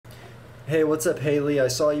Hey, what's up, Haley? I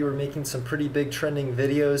saw you were making some pretty big trending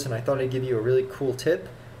videos, and I thought I'd give you a really cool tip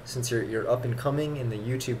since you're up and coming in the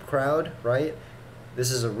YouTube crowd, right?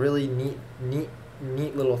 This is a really neat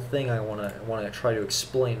little thing I wanna try to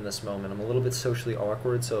explain in this moment. I'm a little bit socially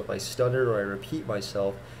awkward, so if I stutter or I repeat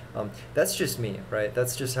myself, that's just me, right?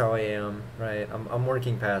 That's just how I am, right? I'm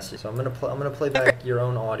working past it, so I'm gonna play back your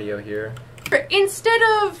own audio here. Instead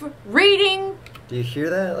of reading, Do you hear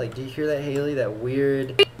that? Like, do you hear that, Haley? That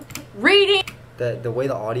weird. reading, That the way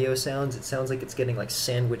the audio sounds, it sounds like it's getting like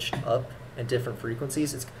sandwiched up at different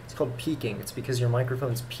frequencies. It's called peaking. It's because your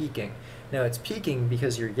microphone's peaking. Now it's peaking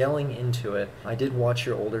because you're yelling into it. I did watch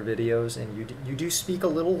your older videos, and you do speak a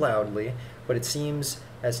little loudly, but it seems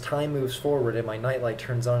as time moves forward and my nightlight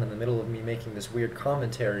turns on in the middle of me making this weird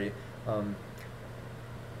commentary,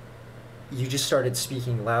 you just started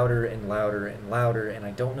speaking louder and louder and louder, and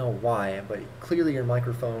I don't know why, but clearly your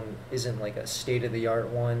microphone isn't like a state-of-the-art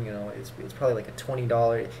one. You know, it's probably like a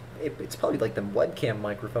 $20. It's probably like the webcam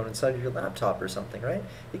microphone inside of your laptop or something, right?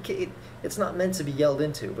 It's not meant to be yelled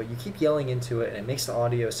into, but you keep yelling into it, and it makes the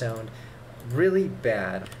audio sound really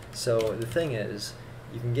bad. So the thing is,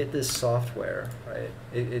 you can get this software, right?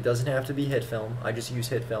 It doesn't have to be HitFilm. I just use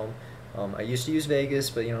HitFilm. I used to use Vegas,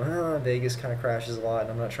 but you know, Vegas kind of crashes a lot,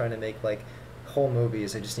 and I'm not trying to make like whole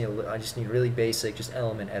movies. I just need really basic, just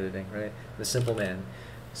element editing, right? The simple man.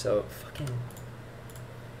 So fucking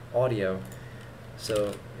audio.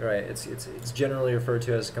 So right, it's generally referred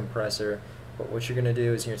to as a compressor. But what you're gonna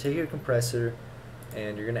do is you're gonna take your compressor,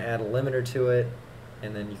 and you're gonna add a limiter to it,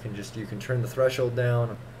 and then you can turn the threshold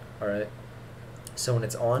down. All right. So when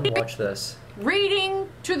it's on, watch this. reading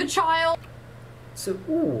to the child, So,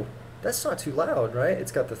 ooh, that's not too loud, right?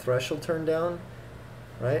 It's got the threshold turned down,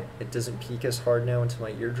 right? It doesn't peak as hard now into my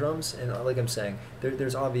eardrums. And like I'm saying,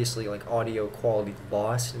 there's obviously like audio quality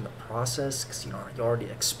lost in the process because, you know, you already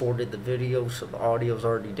exported the video, so the audio's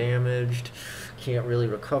already damaged. Can't really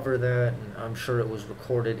recover that, and I'm sure it was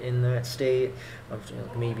recorded in that state.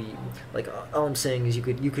 Maybe, like, all I'm saying is you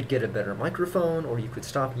could get a better microphone, or you could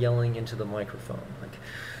stop yelling into the microphone. Like,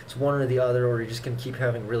 it's one or the other, or you're just gonna keep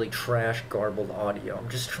having really trash, garbled audio. I'm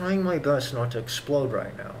just trying my best not to explode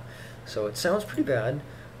right now. So it sounds pretty bad.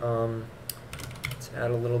 Let's add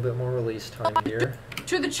a little bit more release time here.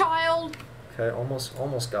 to the child. Okay,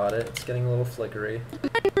 almost got it. It's getting a little flickery.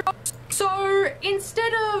 So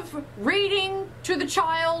instead of reading to the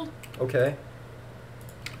child, Okay.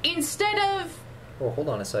 instead of Oh, hold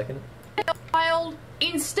on a second. child,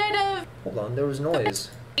 instead of, Hold on, there was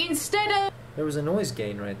noise. instead of, There was a noise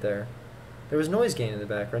gain right there. There was noise gain in the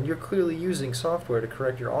background. You're clearly using software to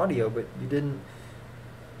correct your audio, but you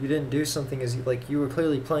didn't do something as like you were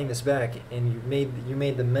clearly playing this back, and you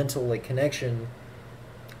made the mental like connection.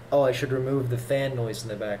 Oh, I should remove the fan noise in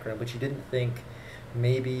the background, but you didn't think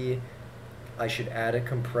maybe I should add a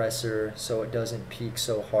compressor so it doesn't peak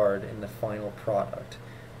so hard in the final product.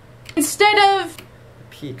 instead of It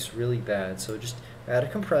peaks really bad, so just add a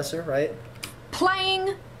compressor, right?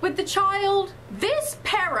 playing with the child. This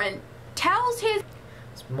parent tells his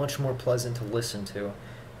It's much more pleasant to listen to.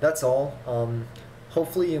 That's all.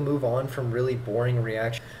 Hopefully you move on from really boring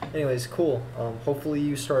reaction. Anyways, cool. Hopefully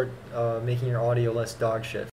you start making your audio less dog shit.